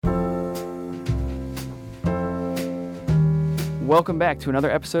welcome back to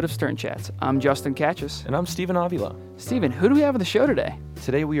another episode of Stern Chats. I'm Justin Kachis. And I'm Steven Avila. Steven, who do we have on the show today?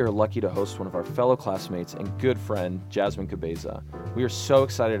 Today we are lucky to host one of our fellow classmates and good friend, Jazmin Cabeza. We are so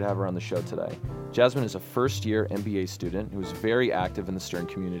excited to have her on the show today. Jazmin is a first-year MBA student who is very active in the Stern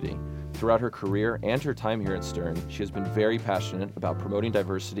community. Throughout her career and her time here at Stern, she has been very passionate about promoting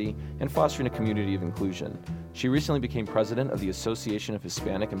diversity and fostering a community of inclusion. She recently became president of the Association of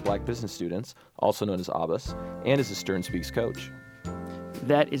Hispanic and Black Business Students, also known as ABUS, and is a Stern Speaks coach.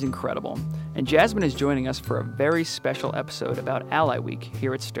 That is incredible. And Jazmin is joining us for a very special episode about Ally Week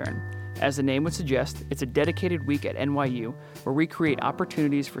here at Stern. As the name would suggest, it's a dedicated week at NYU where we create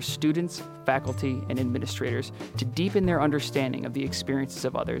opportunities for students, faculty, and administrators to deepen their understanding of the experiences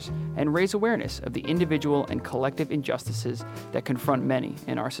of others and raise awareness of the individual and collective injustices that confront many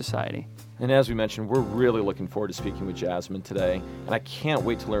in our society. And as we mentioned, we're really looking forward to speaking with Jazmin today, and I can't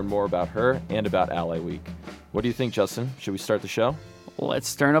wait to learn more about her and about Ally Week. What do you think, Justin? Should we start the show?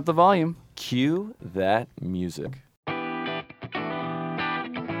 Let's turn up the volume. Cue that music.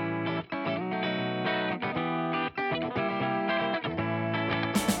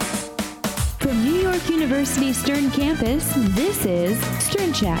 From New York University's Stern campus, this is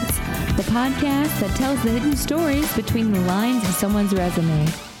Stern Chats, the podcast that tells the hidden stories between the lines of someone's resume.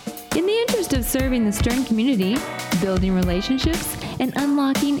 In the interest of serving the Stern community, building relationships, and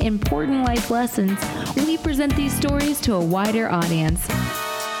unlocking important life lessons, we present these stories to a wider audience.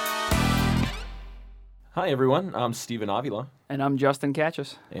 Hi, everyone. I'm Steven Avila. And I'm Justin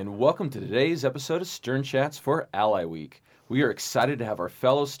Kachis. And welcome to today's episode of Stern Chats for Ally Week. We are excited to have our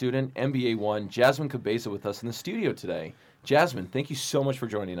fellow student, MBA 1, Jazmin Cabeza, with us in the studio today. Jazmin, thank you so much for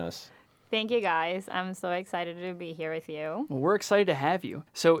joining us. Thank you, guys. I'm so excited to be here with you. Well, we're excited to have you.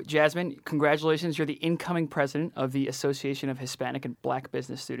 So, Jazmin, congratulations. You're the incoming president of the Association of Hispanic and Black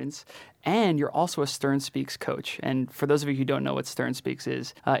Business Students, and you're also a Stern Speaks coach. And for those of you who don't know what Stern Speaks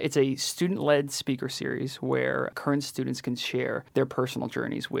is, it's a student-led speaker series where current students can share their personal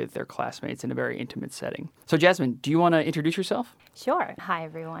journeys with their classmates in a very intimate setting. So, Jazmin, do you want to introduce yourself? Sure. Hi,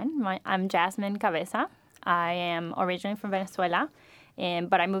 everyone. I'm Jazmin Cabeza. I am originally from Venezuela.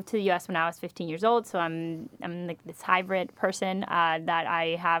 But I moved to the U.S. when I was 15 years old, so I'm like this hybrid person that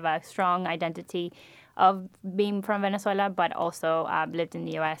I have a strong identity of being from Venezuela, but also lived in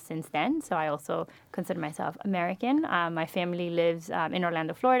the U.S. since then. So I also consider myself American. My family lives in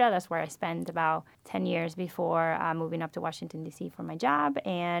Orlando, Florida. That's where I spent about 10 years before moving up to Washington, D.C. for my job.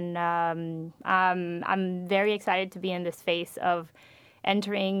 And I'm very excited to be in this phase of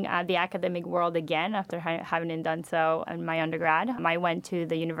entering the academic world again after having done so in my undergrad. I went to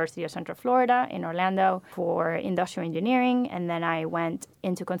the University of Central Florida in Orlando for industrial engineering, and then I went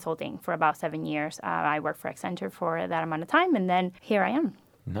into consulting for about 7 years. I worked for Accenture for that amount of time, and then here I am.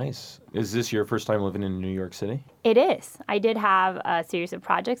 Nice. Is this your first time living in New York City? It is. I did have a series of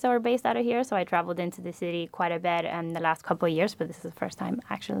projects that were based out of here, so I traveled into the city quite a bit in the last couple of years, but this is the first time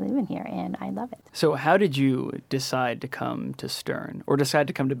actually living here, and I love it. So how did you decide to come to Stern, or decide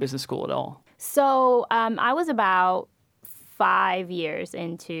to come to business school at all? So I was about 5 years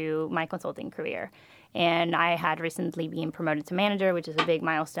into my consulting career. And I had recently been promoted to manager, which is a big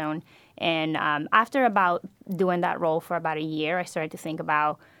milestone. And after about doing that role for about a year, I started to think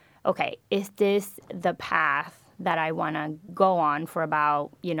about, okay, is this the path that I want to go on for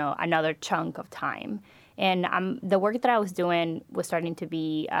about, another chunk of time? And the work that I was doing was starting to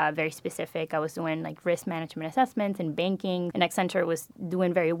be very specific. I was doing like risk management assessments in banking, and Accenture was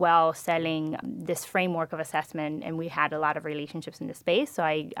doing very well selling this framework of assessment, and we had a lot of relationships in the space. So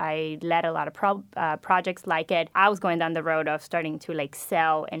I led a lot of projects like it. I was going down the road of starting to like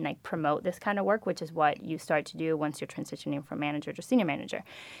sell and like promote this kind of work, which is what you start to do once you're transitioning from manager to senior manager.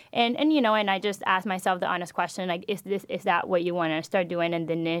 And I just asked myself the honest question, like, is that what you want to start doing in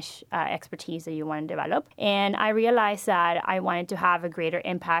the niche expertise that you want to develop? And I realized that I wanted to have a greater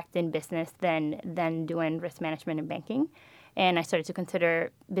impact in business than doing risk management and banking. And I started to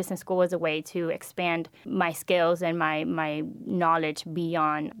consider business school as a way to expand my skills and my knowledge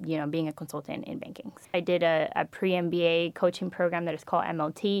beyond, being a consultant in banking. I did a pre-MBA coaching program that is called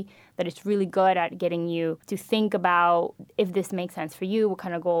MLT that is really good at getting you to think about if this makes sense for you, what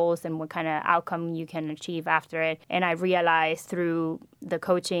kind of goals and what kind of outcome you can achieve after it. And I realized through the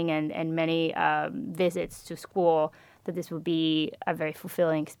coaching and many visits to school that this would be a very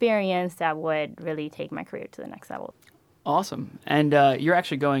fulfilling experience that would really take my career to the next level. Awesome. And you're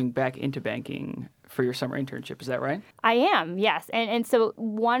actually going back into banking for your summer internship, is that right? I am, yes. And so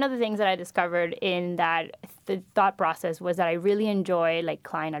one of the things that I discovered in that the thought process was that I really enjoy like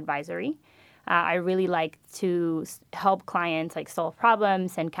client advisory. I really like to help clients like solve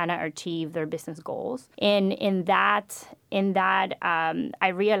problems and kind of achieve their business goals. And in that, I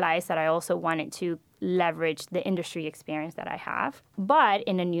realized that I also wanted to leverage the industry experience that I have, but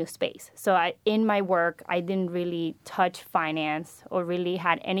in a new space. So in my work, I didn't really touch finance or really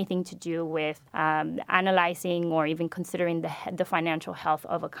had anything to do with analyzing or even considering the financial health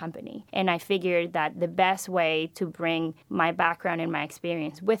of a company. And I figured that the best way to bring my background and my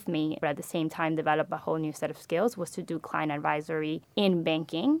experience with me, but at the same time develop a whole new set of skills, was to do client advisory in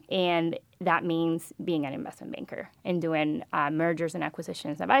banking. And that means being an investment banker and doing mergers and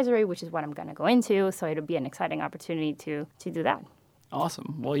acquisitions advisory, which is what I'm going to go into. So it'll be an exciting opportunity to do that.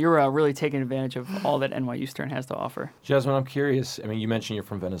 Awesome. Well, you're really taking advantage of all that NYU Stern has to offer. Jazmin, I'm curious. I mean, you mentioned you're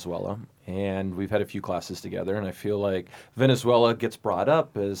from Venezuela, and we've had a few classes together, and I feel like Venezuela gets brought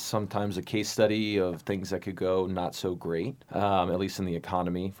up as sometimes a case study of things that could go not so great, at least in the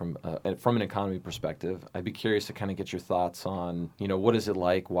economy, from an economy perspective. I'd be curious to kind of get your thoughts on, what is it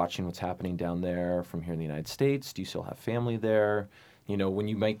like watching what's happening down there from here in the United States? Do you still have family there? When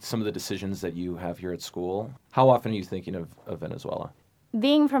you make some of the decisions that you have here at school, how often are you thinking of Venezuela?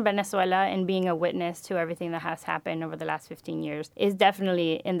 Being from Venezuela and being a witness to everything that has happened over the last 15 years is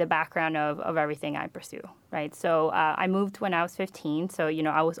definitely in the background of everything I pursue, right? So I moved when I was 15, so,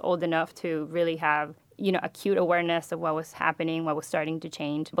 I was old enough to really have acute awareness of what was happening, what was starting to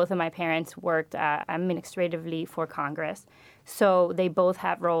change. Both of my parents worked administratively for Congress, so they both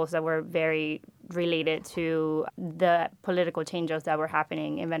had roles that were very related to the political changes that were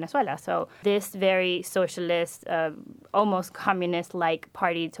happening in Venezuela. So this very socialist, almost communist-like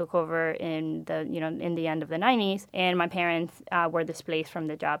party took over in the end of the 90s, and my parents were displaced from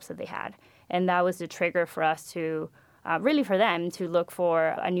the jobs that they had. And that was the trigger for us to really for them to look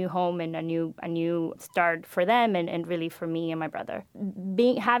for a new home and a new start for them and really for me and my brother.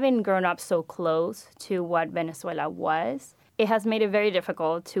 Having grown up so close to what Venezuela was, it has made it very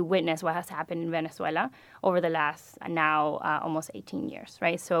difficult to witness what has happened in Venezuela over the last now almost 18 years,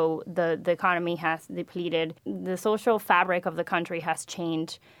 right? So the economy has depleted. The social fabric of the country has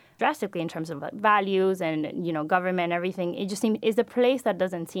changed drastically in terms of values and government, everything. It just is a place that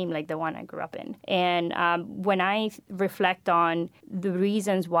doesn't seem like the one I grew up in. And when I reflect on the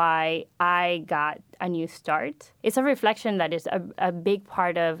reasons why I got a new start, it's a reflection that is a big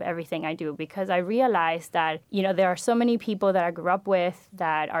part of everything I do, because I realized that there are so many people that I grew up with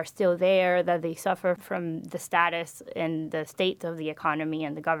that are still there, that they suffer from the status and the state of the economy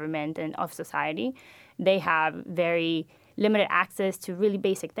and the government and of society. They have very limited access to really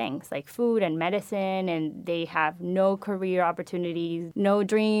basic things like food and medicine, and they have no career opportunities, no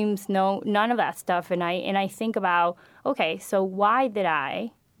dreams, none of that stuff. And I think about, okay, so why did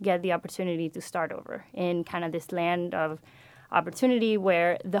I get the opportunity to start over in kind of this land of opportunity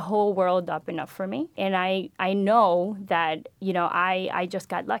where the whole world opened up for me? And I know that, I just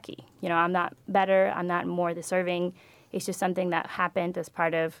got lucky. I'm not better, I'm not more deserving. It's just something that happened as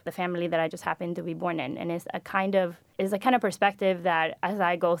part of the family that I just happened to be born in. And it's a kind of perspective that as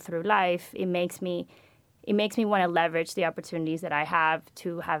I go through life, it makes me want to leverage the opportunities that I have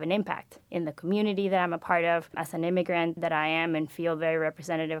to have an impact in the community that I'm a part of, as an immigrant that I am, and feel very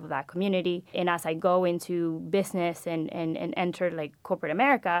representative of that community. And as I go into business and enter like corporate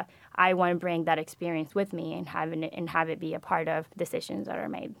America, I want to bring that experience with me and have it be a part of decisions that are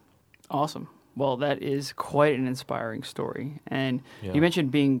made. Awesome. Well, that is quite an inspiring story. And you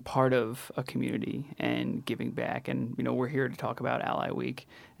mentioned being part of a community and giving back. And, we're here to talk about Ally Week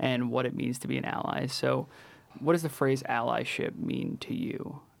and what it means to be an ally. So what does the phrase allyship mean to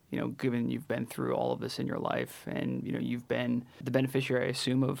you? Given you've been through all of this in your life and, you've been the beneficiary, I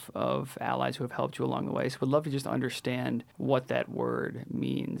assume, of allies who have helped you along the way. So we'd love to just understand what that word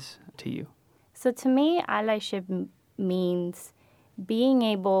means to you. So to me, allyship means being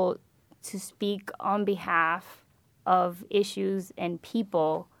able to speak on behalf of issues and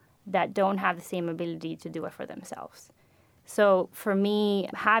people that don't have the same ability to do it for themselves. So for me,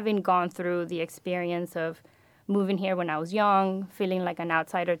 having gone through the experience of moving here when I was young, feeling like an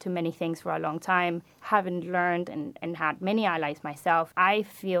outsider to many things for a long time, having learned and had many allies myself, I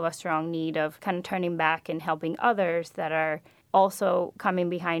feel a strong need of kind of turning back and helping others that are also coming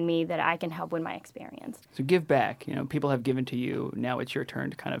behind me that I can help with my experience. So give back. People have given to you. Now it's your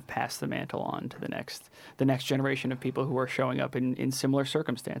turn to kind of pass the mantle on to the next generation of people who are showing up in similar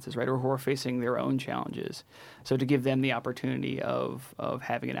circumstances, right, or who are facing their own challenges. So to give them the opportunity of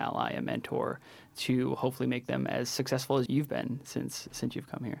having an ally, a mentor, to hopefully make them as successful as you've been since you've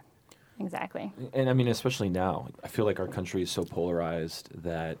come here. Exactly. And I mean, especially now, I feel like our country is so polarized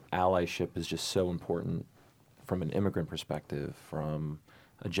that allyship is just so important from an immigrant perspective, from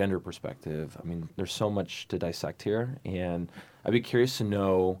a gender perspective. I mean, there's so much to dissect here, and I'd be curious to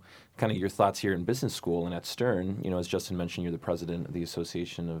know kind of your thoughts here in business school and at Stern. You know, as Justin mentioned, you're the president of the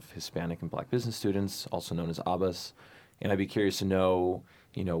Association of Hispanic and Black Business Students, also known as ABBAS, and I'd be curious to know,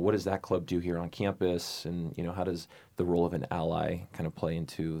 you know, what does that club do here on campus, and, you know, how does the role of an ally kind of play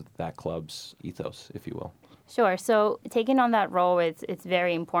into that club's ethos, if you will? Sure. So taking on that role, it's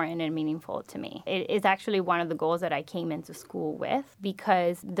very important and meaningful to me. It is actually one of the goals that I came into school with,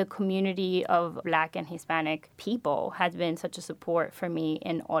 because the community of Black and Hispanic people has been such a support for me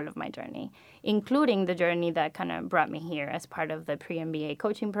in all of my journey, including the journey that kind of brought me here as part of the pre-MBA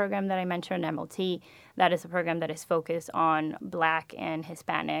coaching program that I mentioned, MLT. That is a program that is focused on Black and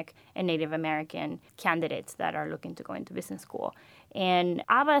Hispanic and Native American candidates that are looking to go into business school. And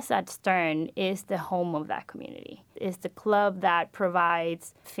ABBAS at Stern is the home of that community. It's the club that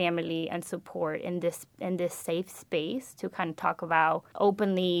provides family and support in this safe space to kind of talk about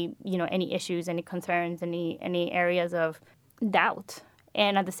openly, you know, any issues, any concerns, any areas of doubt.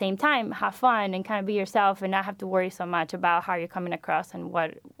 And at the same time, have fun and kind of be yourself and not have to worry so much about how you're coming across and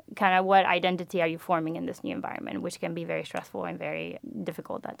what identity are you forming in this new environment, which can be very stressful and very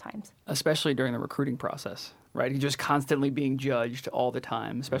difficult at times. Especially during the recruiting process, right? You're just constantly being judged all the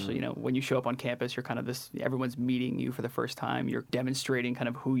time, especially, you know, when you show up on campus, you're kind of everyone's meeting you for the first time. You're demonstrating kind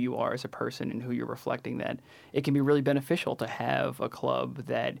of who you are as a person and who you're reflecting. That it can be really beneficial to have a club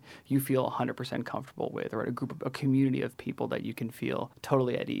that you feel 100% comfortable with, or a community of people that you can feel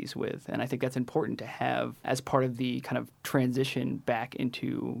totally at ease with. And I think that's important to have as part of the kind of transition back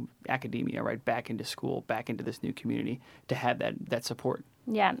into academia, right? Back into school, back into this new community, to have that support.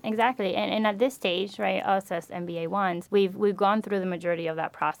 Yeah, exactly. And at this stage, right, us as MBA 1s, we've gone through the majority of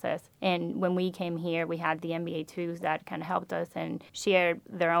that process. And when we came here, we had the MBA 2s that kind of helped us and shared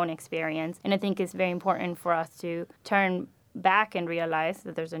their own experience. And I think it's very important for us to turn back and realize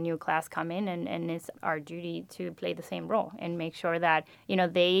that there's a new class coming, and it's our duty to play the same role and make sure that, you know,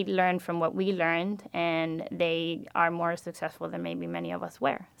 they learn from what we learned and they are more successful than maybe many of us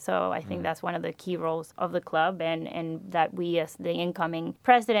were. So I think that's one of the key roles of the club, and that we as the incoming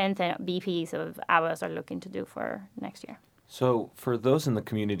presidents and VPs of ABBAS are looking to do for next year. So for those in the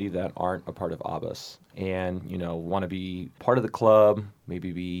community that aren't a part of ABBAS and, you know, want to be part of the club,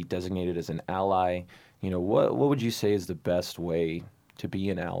 maybe be designated as an ally, you know, what would you say is the best way to be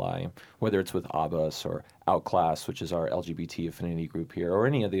an ally, whether it's with ABBAS or Outclass, which is our LGBT affinity group here, or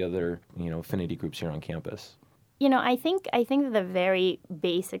any of the other, you know, affinity groups here on campus? You know, I think the very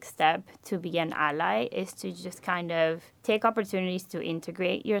basic step to be an ally is to just kind of take opportunities to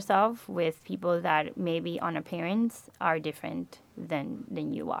integrate yourself with people that maybe on appearance are different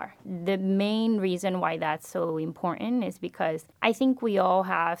than you are. The main reason why that's so important is because I think we all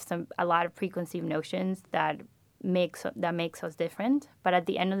have a lot of preconceived notions that makes us different, but at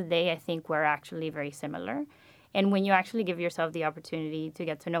the end of the day, I think we're actually very similar. And when you actually give yourself the opportunity to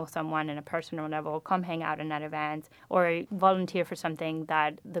get to know someone on a personal level, come hang out in that event, or volunteer for something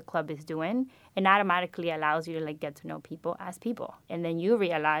that the club is doing, it automatically allows you to like get to know people as people. And then you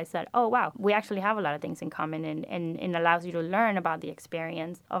realize that, oh, wow, we actually have a lot of things in common, and it allows you to learn about the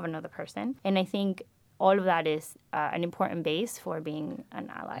experience of another person. And I think all of that is an important base for being an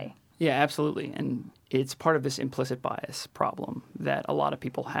ally. Yeah, absolutely. And it's part of this implicit bias problem that a lot of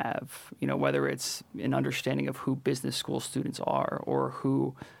people have, you know, whether it's an understanding of who business school students are, or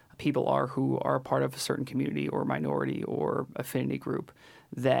who people are who are part of a certain community or minority or affinity group,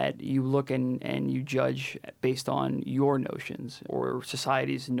 that you look and you judge based on your notions or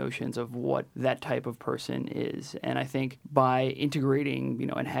society's notions of what that type of person is. And I think by integrating, you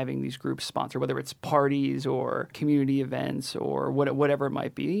know, and having these groups sponsor, whether it's parties or community events or whatever it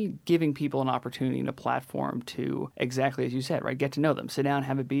might be, giving people an opportunity and a platform to, exactly as you said, right, get to know them, sit down,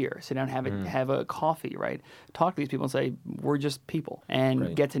 have a beer, sit down, have a coffee, right, talk to these people and say, we're just people,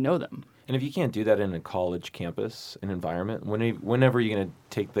 and get to know them. And if you can't do that in a college campus, an environment, whenever are you going to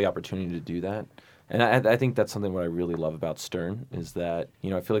take the opportunity to do that? And I think that's something what I really love about Stern is that, you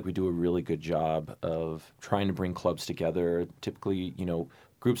know, I feel like we do a really good job of trying to bring clubs together, typically, you know,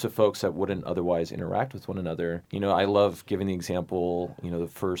 groups of folks that wouldn't otherwise interact with one another. You know, I love giving the example, you know, the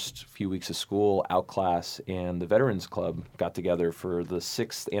first few weeks of school, Outclass and the Veterans Club got together for the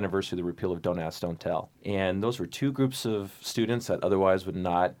 6th anniversary of the repeal of Don't Ask, Don't Tell. And those were two groups of students that otherwise would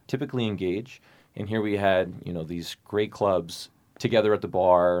not typically engage. And here we had, you know, these great clubs together at the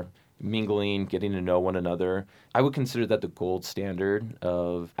bar, mingling, getting to know one another. I would consider that the gold standard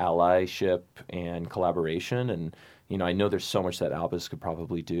of allyship and collaboration. And, I know there's so much that Albus could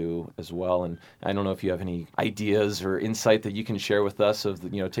probably do as well. And I don't know if you have any ideas or insight that you can share with us of,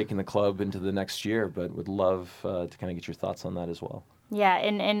 taking the club into the next year, but would love to kind of get your thoughts on that as well. Yeah,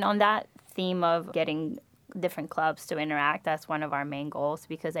 and on that theme of getting different clubs to interact, that's one of our main goals,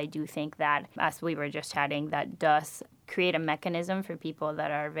 because I do think that, as we were just chatting, that does create a mechanism for people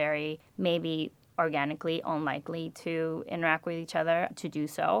that are very maybe organically unlikely to interact with each other to do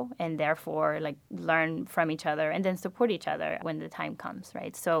so, and therefore learn from each other and then support each other when the time comes,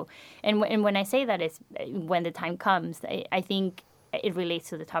 right? So, and when I say that it's when the time comes, I think it relates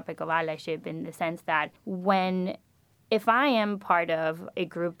to the topic of allyship in the sense that if I am part of a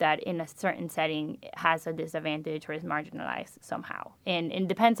group that in a certain setting has a disadvantage or is marginalized somehow, and it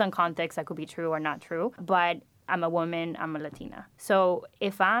depends on context, that could be true or not true, but I'm a woman, I'm a Latina. So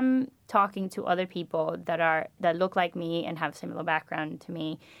if I'm talking to other people that look like me and have similar background to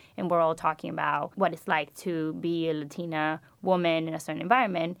me, and we're all talking about what it's like to be a Latina woman in a certain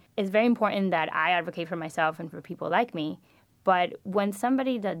environment, it's very important that I advocate for myself and for people like me. But when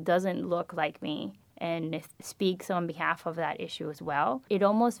somebody that doesn't look like me and speaks on behalf of that issue as well, it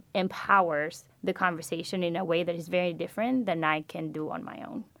almost empowers the conversation in a way that is very different than I can do on my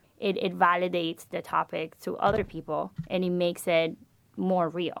own. It validates the topic to other people, and it makes it more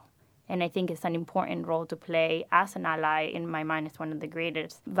real. And I think it's an important role to play as an ally. In my mind, it's one of the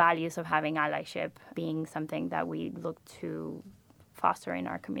greatest values of having allyship, being something that we look to foster in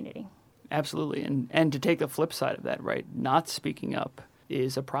our community. Absolutely. And to take the flip side of that, right, not speaking up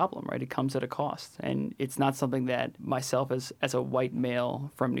is a problem, right? It comes at a cost. And it's not something that myself as a white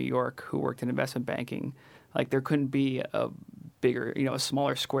male from New York who worked in investment banking, there couldn't be a bigger, a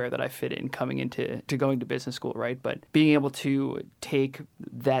smaller square that I fit in coming into going to business school, right? But being able to take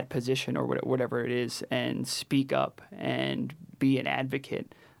that position or whatever it is and speak up and be an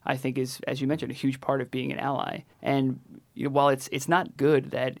advocate, I think is, as you mentioned, a huge part of being an ally. And while it's not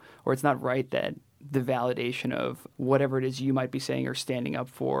good or it's not right that the validation of whatever it is you might be saying or standing up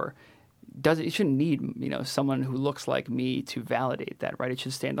for it shouldn't need someone who looks like me to validate that, right? It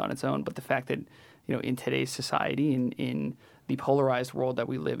should stand on its own. But the fact that in today's society, in the polarized world that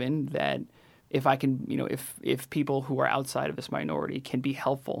we live in, that if I can, if people who are outside of this minority can be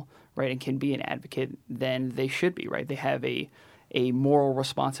helpful, right, and can be an advocate, then they should be, right? They have a moral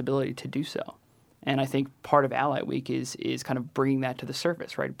responsibility to do so. And I think part of Ally Week is kind of bringing that to the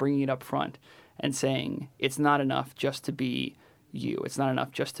surface, right? Bringing it up front and saying it's not enough just to be you. It's not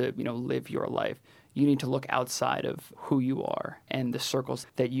enough just to, live your life. You need to look outside of who you are and the circles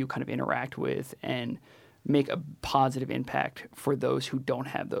that you kind of interact with and make a positive impact for those who don't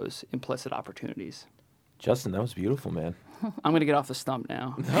have those implicit opportunities. Justin, that was beautiful, man. I'm going to get off the stump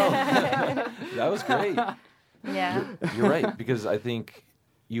now. No, that was great. Yeah. You're right, because I think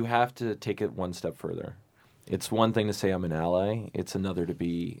you have to take it one step further. It's one thing to say I'm an ally. It's another to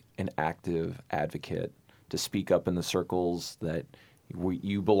be an active advocate, to speak up in the circles that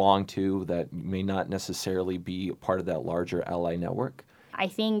you belong to that may not necessarily be a part of that larger ally network. I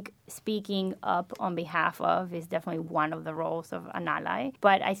think speaking up on behalf of is definitely one of the roles of an ally.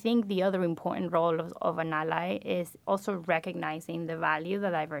 But I think the other important role of an ally is also recognizing the value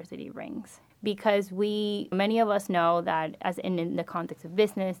that diversity brings. Because many of us know that as in the context of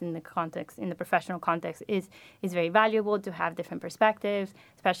business, in the professional context, is very valuable to have different perspectives,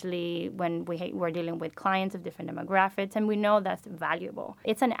 especially when we're dealing with clients of different demographics, and we know that's valuable.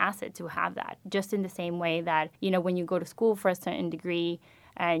 It's an asset to have that, just in the same way that, when you go to school for a certain degree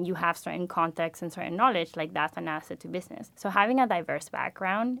and you have certain context and certain knowledge, that's an asset to business. So having a diverse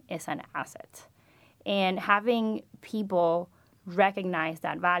background is an asset. And having people recognize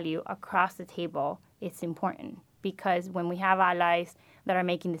that value across the table, it's important, because when we have allies that are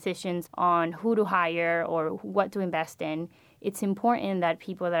making decisions on who to hire or what to invest in, it's important that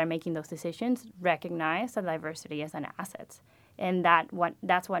people that are making those decisions recognize that diversity as an asset. And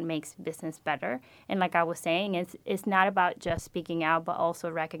that's what makes business better. And like I was saying, it's not about just speaking out, but also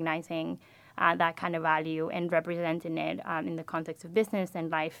recognizing that kind of value and representing it in the context of business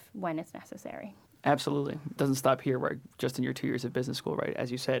and life when it's necessary. Absolutely. It doesn't stop here, right? Just in your 2 years of business school, right?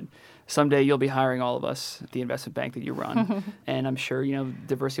 As you said, someday you'll be hiring all of us at the investment bank that you run. And I'm sure,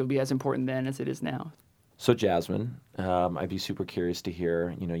 diversity will be as important then as it is now. So Jazmin, I'd be super curious to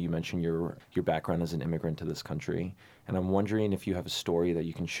hear, you mentioned your background as an immigrant to this country. And I'm wondering if you have a story that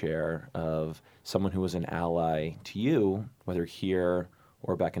you can share of someone who was an ally to you, whether here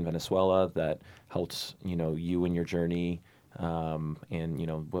or back in Venezuela, that helped, you in your journey. And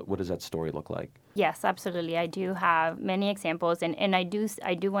what does that story look like? Yes, absolutely. I do have many examples, and I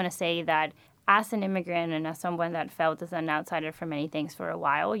do want to say that as an immigrant and as someone that felt as an outsider for many things for a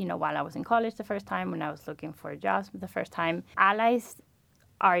while, while I was in college the first time, when I was looking for jobs the first time, allies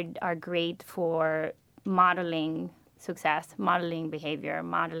are great for modeling success, modeling behavior,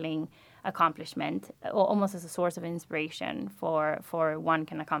 modeling accomplishment, almost as a source of inspiration for one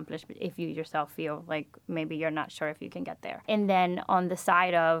can accomplish if you yourself feel like maybe you're not sure if you can get there. And then on the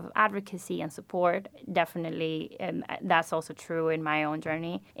side of advocacy and support, definitely that's also true in my own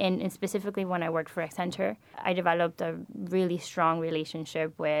journey. And specifically when I worked for Accenture, I developed a really strong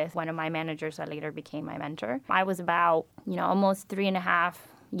relationship with one of my managers that later became my mentor. I was about, almost 3.5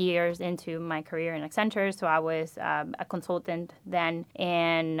 years into my career in Accenture, so I was a consultant then,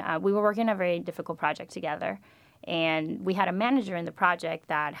 and we were working on a very difficult project together. And we had a manager in the project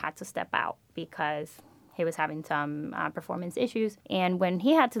that had to step out because he was having some performance issues. And when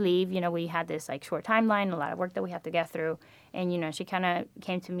he had to leave, we had this short timeline, a lot of work that we had to get through. And she kind of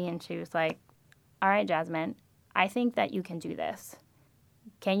came to me and she was like, "All right, Jazmin, I think that you can do this.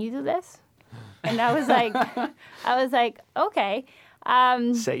 Can you do this?" And I was like, okay.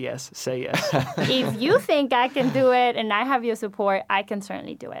 Say yes. If you think I can do it and I have your support, I can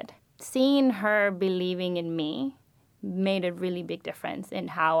certainly do it. Seeing her believing in me made a really big difference in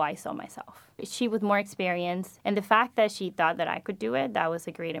how I saw myself. She was more experienced, and the fact that she thought that I could do it, that was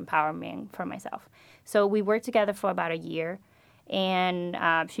a great empowerment for myself. So we worked together for about a year, and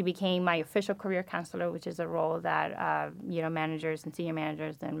she became my official career counselor, which is a role that managers and senior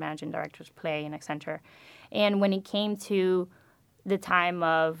managers and managing directors play in Accenture. And when it came to the time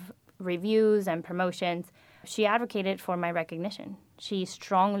of reviews and promotions, she advocated for my recognition. She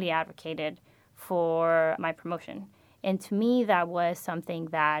strongly advocated for my promotion. And to me, that was something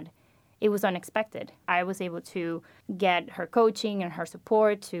that it was unexpected. I was able to get her coaching and her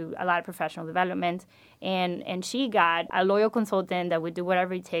support to a lot of professional development. And she got a loyal consultant that would do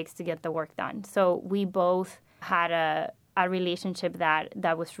whatever it takes to get the work done. So we both had a relationship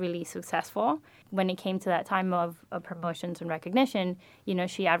that was really successful. When it came to that time of promotions and recognition,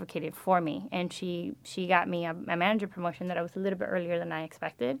 she advocated for me, and she got me a manager promotion that I was a little bit earlier than I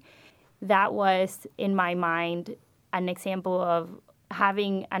expected. That was, in my mind, an example of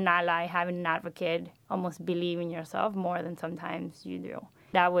having an ally, having an advocate, almost believe in yourself more than sometimes you do.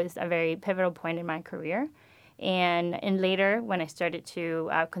 That was a very pivotal point in my career. And later, when I started to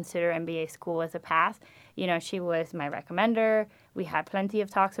consider MBA school as a path, she was my recommender. We had plenty of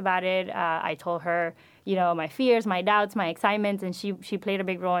talks about it. I told her, my fears, my doubts, my excitements, and she played a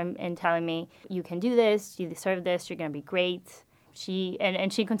big role in telling me, you can do this, you deserve this, you're going to be great. She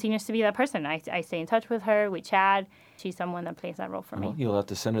continues to be that person. I stay in touch with her. We chat. She's someone that plays that role for me. You'll have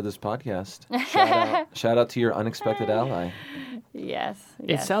to send her this podcast. Shout out to your unexpected ally. Yes.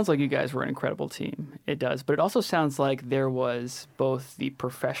 It sounds like you guys were an incredible team. It does. But it also sounds like there was both the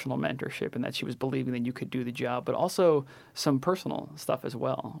professional mentorship and that she was believing that you could do the job, but also some personal stuff as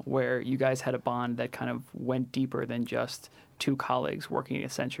well, where you guys had a bond that kind of went deeper than just two colleagues working at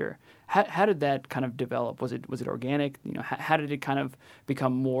Accenture. How did that kind of develop? Was it organic? How did it kind of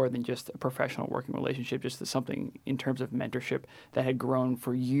become more than just a professional working relationship, just something in terms of mentorship that had grown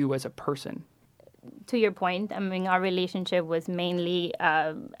for you as a person? To your point, our relationship was mainly,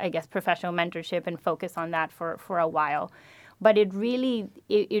 professional mentorship and focus on that for a while. But it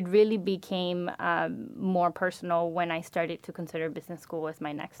really became more personal when I started to consider business school as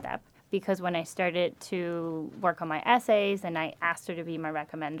my next step. Because when I started to work on my essays and I asked her to be my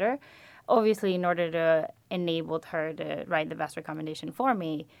recommender, obviously in order to enable her to write the best recommendation for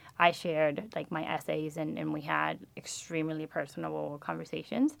me, I shared my essays and we had extremely personal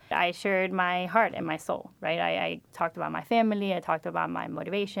conversations. I shared my heart and my soul, right? I talked about my family, I talked about my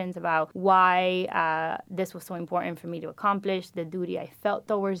motivations, about why this was so important for me to accomplish, the duty I felt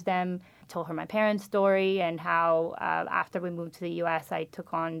towards them. I told her my parents' story and how after we moved to the U.S., I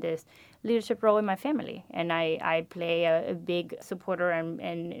took on this leadership role in my family. And I play a big supporter and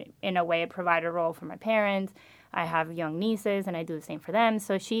in a way, a provider role for my parents. I have young nieces, and I do the same for them.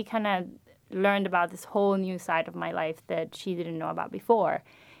 So she kind of learned about this whole new side of my life that she didn't know about before.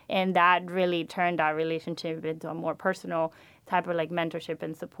 And that really turned our relationship into a more personal type of mentorship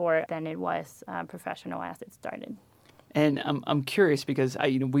and support than it was professional as it started. And I'm curious because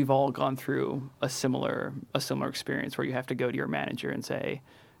we've all gone through a similar experience where you have to go to your manager and say,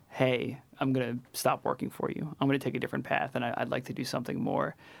 hey, I'm going to stop working for you. I'm going to take a different path, and I'd like to do something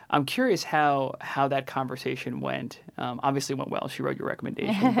more. I'm curious how that conversation went. Obviously, it went well. She wrote your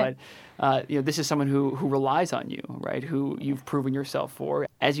recommendation, but this is someone who relies on you, right? Who you've proven yourself for.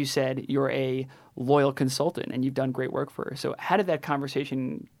 As you said, you're a loyal consultant, and you've done great work for her. So how did that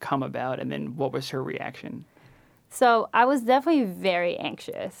conversation come about, and then what was her reaction? So I was definitely very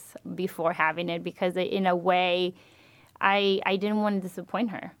anxious before having it because in a way, I didn't want to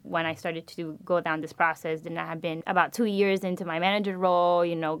disappoint her. When I started to go down this process, then I had been about 2 years into my manager role,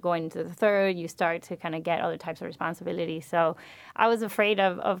 going into the third, you start to kind of get other types of responsibilities. So I was afraid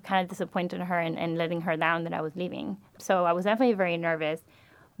of kind of disappointing her and letting her down that I was leaving. So I was definitely very nervous.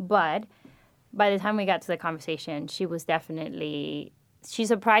 But by the time we got to the conversation, she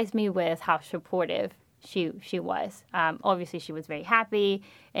surprised me with how supportive she was. Obviously, she was very happy,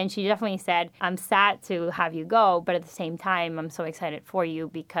 and she definitely said, I'm sad to have you go, but at the same time, I'm so excited for you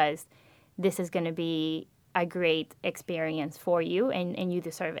because this is going to be a great experience for you, and you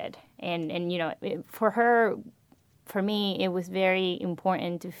deserve it. And for me, it was very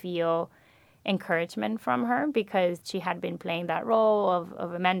important to feel encouragement from her because she had been playing that role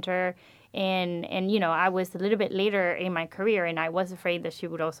of a mentor. And I was a little bit later in my career, and I was afraid that she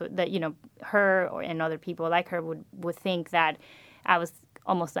would also, her and other people like her would think that I was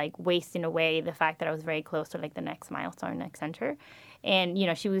almost like wasting away the fact that I was very close to like the next milestone, next center. And,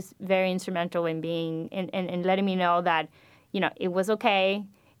 she was very instrumental in being, and letting me know that, it was okay,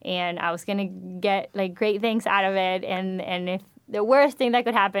 and I was going to get like great things out of it. And if the worst thing that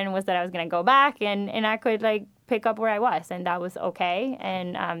could happen was that I was going to go back and I could like pick up where I was, and that was okay.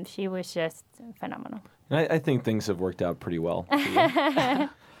 And she was just phenomenal. And I think things have worked out pretty well for you.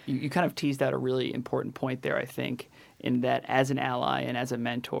 You kind of teased out a really important point there, I think, in that as an ally and as a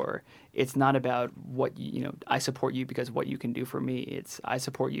mentor, it's not about what, I support you because what you can do for me. It's I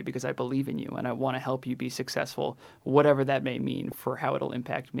support you because I believe in you and I want to help you be successful, whatever that may mean for how it'll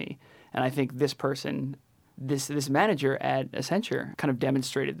impact me. And I think this person, this manager at Accenture kind of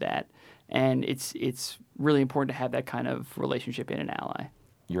demonstrated that. And it's really important to have that kind of relationship in an ally.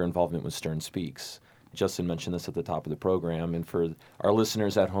 Your involvement with Stern Speaks. Justin mentioned this at the top of the program. And for our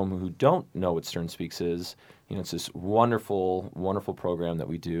listeners at home who don't know what Stern Speaks is, it's this wonderful, wonderful program that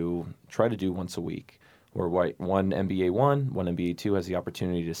we try to do once a week, where one MBA 1, one MBA 2 has the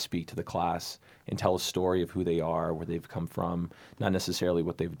opportunity to speak to the class and tell a story of who they are, where they've come from, not necessarily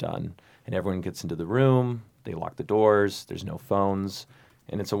what they've done. And everyone gets into the room, they lock the doors, there's no phones.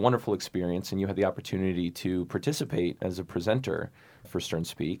 And it's a wonderful experience, and you had the opportunity to participate as a presenter for Stern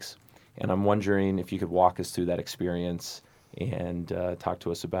Speaks. And I'm wondering if you could walk us through that experience and talk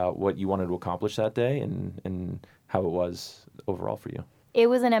to us about what you wanted to accomplish that day and how it was overall for you. It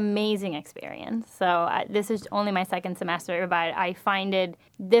was an amazing experience. So this is only my second semester, but I find it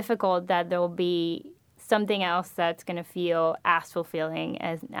difficult that there will be something else that's going to feel as fulfilling,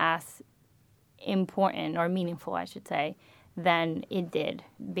 as important or meaningful, I should say, than it did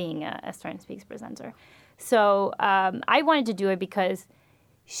being a Stern Speaks presenter. So I wanted to do it because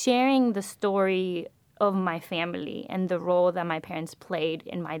sharing the story of my family and the role that my parents played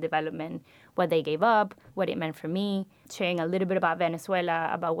in my development, what they gave up, what it meant for me, sharing a little bit about Venezuela,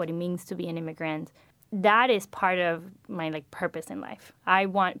 about what it means to be an immigrant, that is part of my purpose in life. I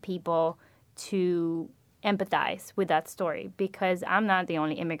want people to empathize with that story because I'm not the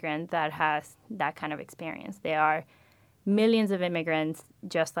only immigrant that has that kind of experience. There are millions of immigrants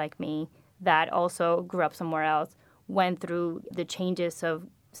just like me that also grew up somewhere else, went through the changes of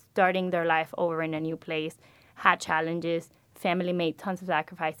starting their life over in a new place, had challenges, family made tons of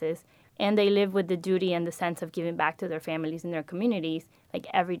sacrifices, and they live with the duty and the sense of giving back to their families and their communities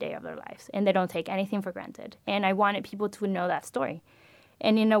every day of their lives. And they don't take anything for granted. And I wanted people to know that story.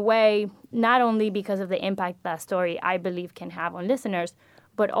 And in a way, not only because of the impact that story I believe can have on listeners,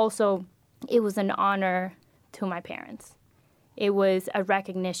 but also it was an honor to my parents. It was a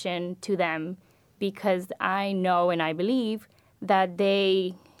recognition to them because I know and I believe that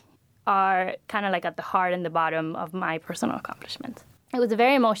they are kind of at the heart and the bottom of my personal accomplishments. It was a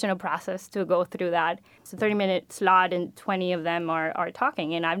very emotional process to go through that. It's a 30-minute slot and 20 of them are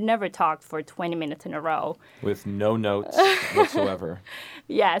talking, and I've never talked for 20 minutes in a row. With no notes whatsoever.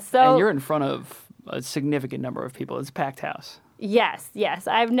 Yeah, so... And you're in front of a significant number of people. It's a packed house. Yes.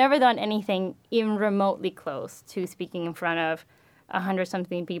 I've never done anything even remotely close to speaking in front of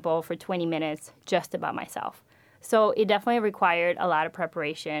 100-something people for 20 minutes just about myself. So it definitely required a lot of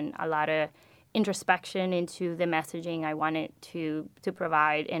preparation, a lot of introspection into the messaging I wanted to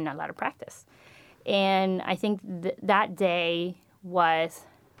provide, and a lot of practice. And I think that day was,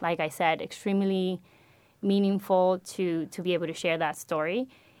 like I said, extremely meaningful to be able to share that story.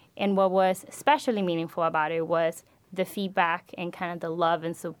 And what was especially meaningful about it was the feedback and kind of the love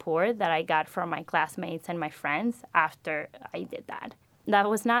and support that I got from my classmates and my friends after I did that. That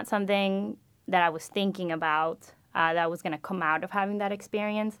was not something that I was thinking about that was going to come out of having that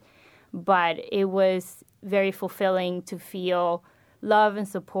experience, but it was very fulfilling to feel love and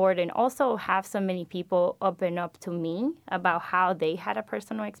support, and also have so many people open up to me about how they had a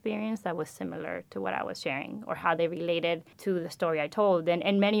personal experience that was similar to what I was sharing, or how they related to the story I told,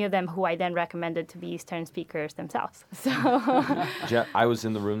 and many of them who I then recommended to be Stern speakers themselves. So I was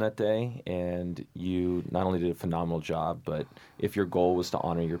in the room that day, and you not only did a phenomenal job, but if your goal was to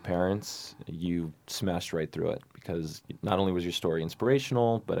honor your parents, you smashed right through it, because not only was your story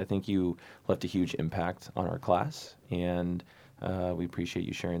inspirational, but I think you left a huge impact on our class, and we appreciate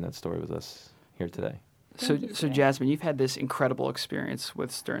you sharing that story with us here today. So Jazmin, you've had this incredible experience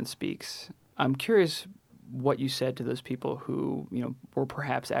with Stern Speaks. I'm curious what you said to those people who, were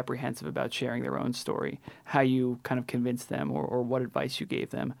perhaps apprehensive about sharing their own story, how you kind of convinced them, or what advice you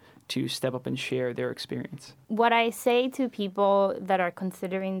gave them to step up and share their experience. What I say to people that are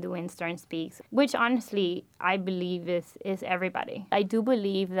considering doing Stern Speaks, which honestly I believe is everybody. I do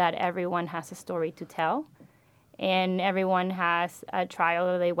believe that everyone has a story to tell. And everyone has a trial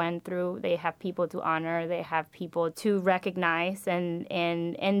that they went through. They have people to honor. They have people to recognize. And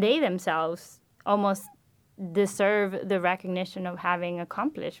they themselves almost deserve the recognition of having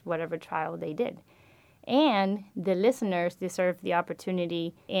accomplished whatever trial they did. And the listeners deserve the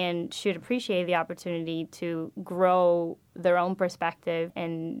opportunity and should appreciate the opportunity to grow their own perspective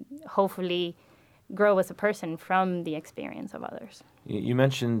and hopefully grow as a person from the experience of others. You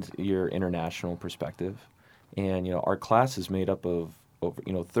mentioned your international perspective. And, our class is made up of over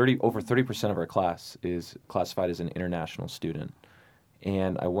 30% of our class is classified as an international student.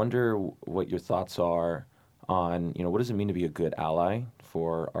 And I wonder what your thoughts are on, what does it mean to be a good ally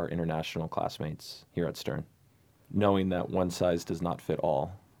for our international classmates here at Stern, knowing that one size does not fit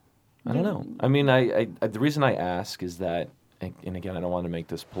all? I don't know. I mean, I the reason I ask is that, and again, I don't want to make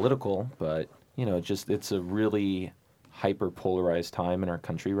this political, but, it's a really hyper-polarized time in our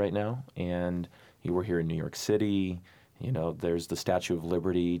country right now. And we're here in New York City. There's the Statue of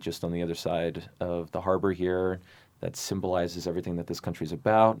Liberty just on the other side of the harbor here that symbolizes everything that this country is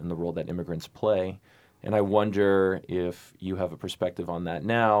about and the role that immigrants play. And I wonder if you have a perspective on that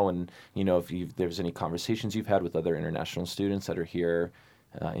now, and if there's any conversations you've had with other international students that are here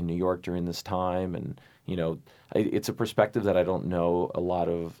in New York during this time. And it's a perspective that I don't know a lot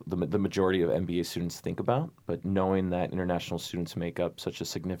of the majority of MBA students think about. But knowing that international students make up such a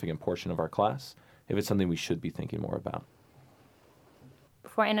significant portion of our class, if it's something we should be thinking more about.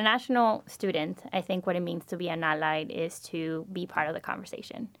 For an international student, I think what it means to be an ally is to be part of the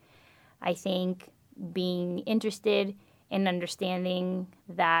conversation. I think being interested in understanding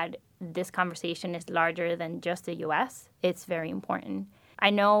that this conversation is larger than just the U.S., it's very important.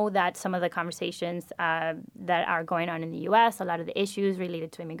 I know that some of the conversations that are going on in the U.S., a lot of the issues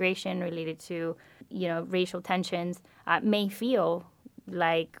related to immigration, related to, racial tensions, may feel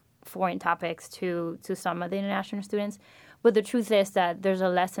like foreign topics to some of the international students. But the truth is that there's a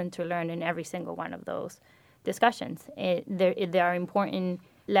lesson to learn in every single one of those discussions. There are important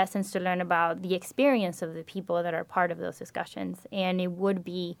lessons to learn about the experience of the people that are part of those discussions. And it would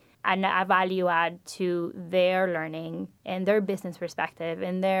be a value add to their learning and their business perspective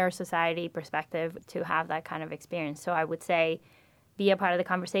and their society perspective to have that kind of experience. So I would say be a part of the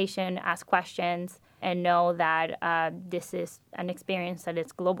conversation, ask questions, and know that this is an experience that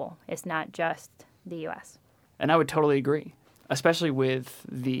is global. It's not just the U.S. And I would totally agree, especially with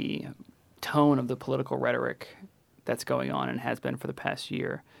the tone of the political rhetoric that's going on and has been for the past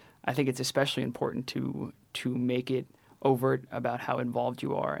year. I think it's especially important to make it overt about how involved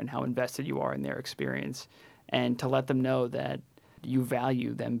you are and how invested you are in their experience, and to let them know that you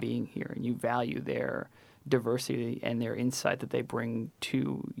value them being here and you value their diversity and their insight that they bring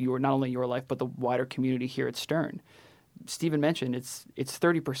to not only your life but the wider community here at Stern. Stephen mentioned it's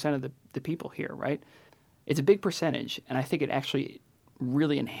 30% of the people here, right? It's a big percentage, and I think it actually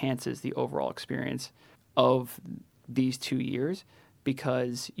really enhances the overall experience of these 2 years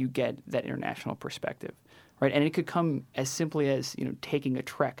because you get that international perspective, right? And it could come as simply as taking a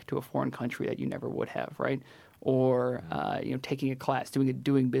trek to a foreign country that you never would have, right? Or taking a class,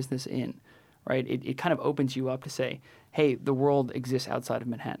 doing business in. Right? It kind of opens you up to say, hey, the world exists outside of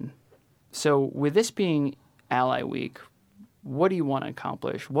Manhattan. So with this being Ally Week, what do you want to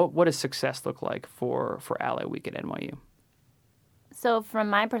accomplish? What does success look like for Ally Week at NYU? So from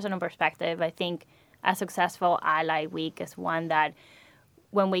my personal perspective, I think a successful Ally Week is one that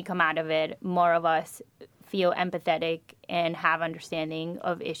when we come out of it, more of us feel empathetic and have understanding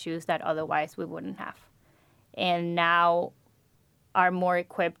of issues that otherwise we wouldn't have. And now are more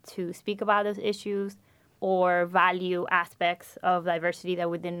equipped to speak about those issues or value aspects of diversity that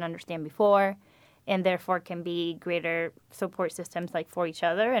we didn't understand before, and therefore can be greater support systems like for each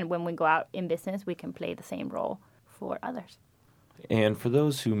other. And when we go out in business, we can play the same role for others. And for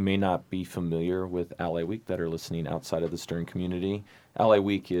those who may not be familiar with Ally Week that are listening outside of the Stern community, Ally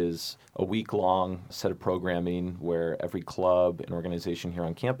Week is a week-long set of programming where every club and organization here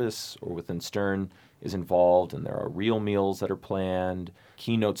on campus or within Stern is involved, and there are real meals that are planned,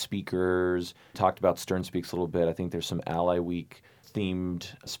 keynote speakers. Talked about Stern Speaks a little bit. I think there's some Ally Week themed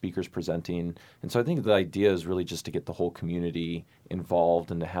speakers presenting. And so I think the idea is really just to get the whole community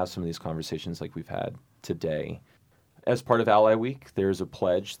involved and to have some of these conversations like we've had today. As part of Ally Week, there's a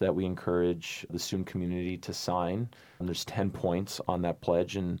pledge that we encourage the student community to sign. And there's 10 points on that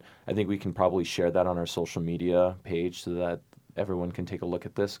pledge, and I think we can probably share that on our social media page so that everyone can take a look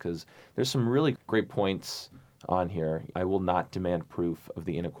at this, because there's some really great points on here. I will not demand proof of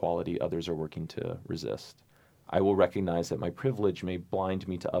the inequality others are working to resist. I will recognize that my privilege may blind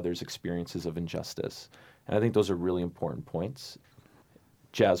me to others' experiences of injustice. And I think those are really important points.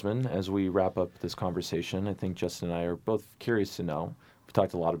 Jazmin, as we wrap up this conversation, I think Justin and I are both curious to know. We've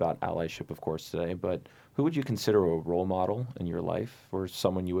talked a lot about allyship, of course, today, but who would you consider a role model in your life or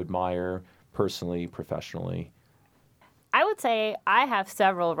someone you admire personally, professionally? I would say I have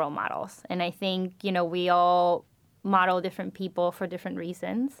several role models, and I think, we all model different people for different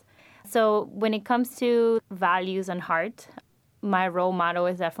reasons. So when it comes to values and heart, my role model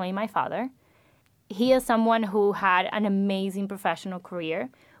is definitely my father. He is someone who had an amazing professional career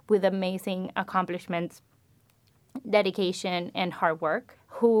with amazing accomplishments, dedication, and hard work,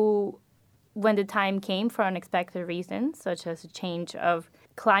 who, when the time came for unexpected reasons, such as a change of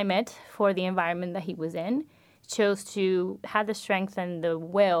climate for the environment that he was in, chose to have the strength and the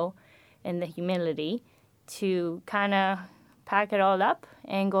will and the humility to kind of pack it all up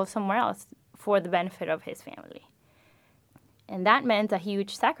and go somewhere else for the benefit of his family. And that meant a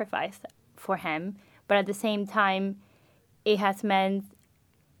huge sacrifice for him, but at the same time, it has meant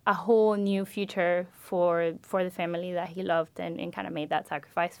a whole new future for the family that he loved and kind of made that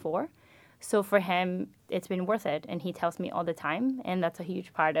sacrifice for. So for him, it's been worth it, and he tells me all the time, and that's a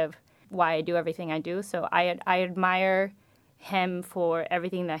huge part of why I do everything I do. So I admire him for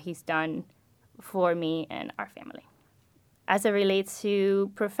everything that he's done for me and our family. As it relates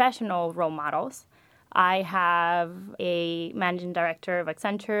to professional role models, I have a managing director of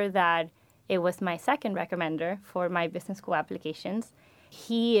Accenture that it was my second recommender for my business school applications.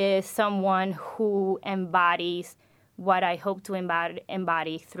 He is someone who embodies what I hope to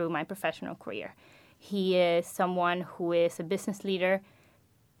embody through my professional career. He is someone who is a business leader,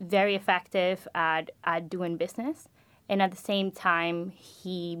 very effective at doing business, and at the same time,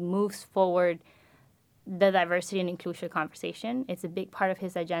 he moves forward the diversity and inclusion conversation. It's a big part of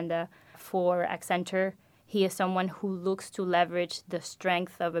his agenda for Accenture. He is someone who looks to leverage the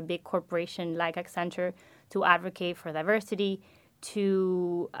strength of a big corporation like Accenture to advocate for diversity,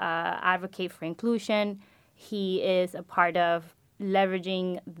 to advocate for inclusion. He is a part of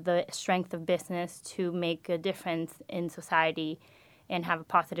leveraging the strength of business to make a difference in society and have a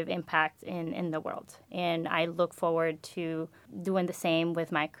positive impact in the world. And I look forward to doing the same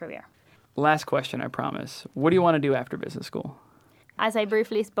with my career. Last question, I promise. What do you want to do after business school? As I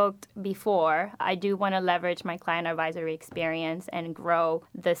briefly spoke before, I do want to leverage my client advisory experience and grow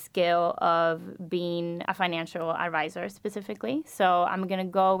the skill of being a financial advisor specifically. So I'm going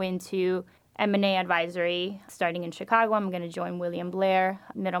to go into M&A advisory starting in Chicago. I'm going to join William Blair,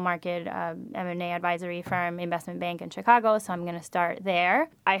 middle market M&A advisory firm, investment bank in Chicago. So I'm going to start there.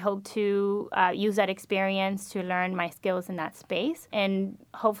 I hope to use that experience to learn my skills in that space and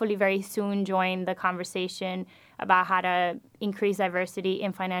hopefully very soon join the conversation about how to increase diversity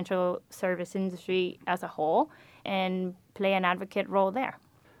in financial service industry as a whole and play an advocate role there.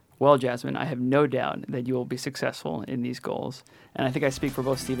 Well, Jazmin, I have no doubt that you will be successful in these goals. And I think I speak for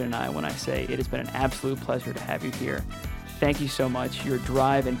both Stephen and I when I say it has been an absolute pleasure to have you here. Thank you so much. Your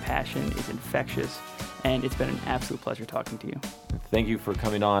drive and passion is infectious, and it's been an absolute pleasure talking to you. Thank you for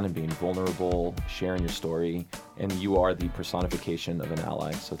coming on and being vulnerable, sharing your story, and you are the personification of an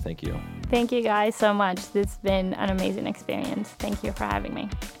ally, so thank you. Thank you guys so much. This has been an amazing experience. Thank you for having me.